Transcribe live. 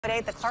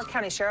Today, the Clark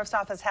County Sheriff's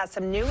Office has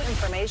some new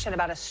information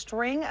about a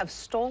string of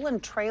stolen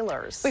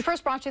trailers. We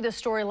first brought you this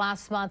story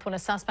last month when a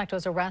suspect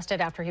was arrested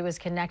after he was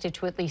connected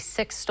to at least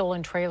 6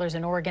 stolen trailers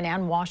in Oregon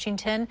and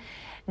Washington.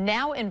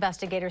 Now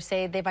investigators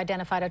say they've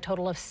identified a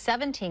total of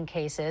 17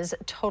 cases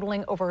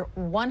totaling over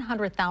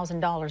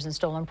 $100,000 in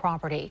stolen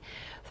property.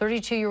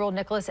 32-year-old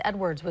Nicholas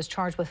Edwards was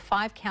charged with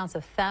 5 counts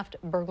of theft,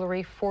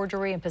 burglary,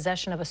 forgery, and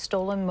possession of a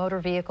stolen motor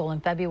vehicle in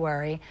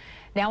February.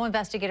 Now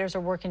investigators are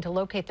working to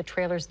locate the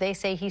trailers they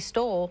say he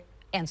stole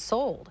and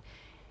sold.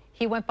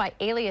 He went by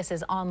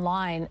aliases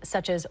online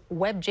such as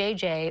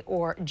WebJJ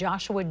or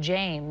Joshua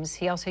James.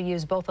 He also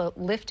used both a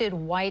lifted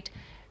white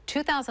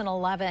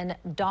 2011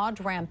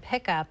 Dodge Ram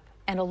pickup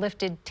and a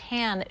lifted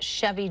tan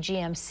Chevy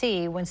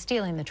GMC when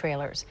stealing the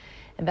trailers.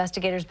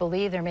 Investigators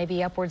believe there may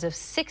be upwards of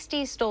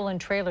 60 stolen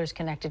trailers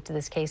connected to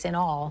this case in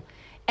all.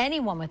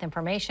 Anyone with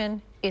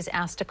information is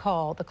asked to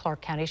call the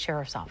Clark County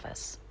Sheriff's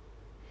Office.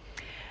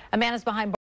 A man is behind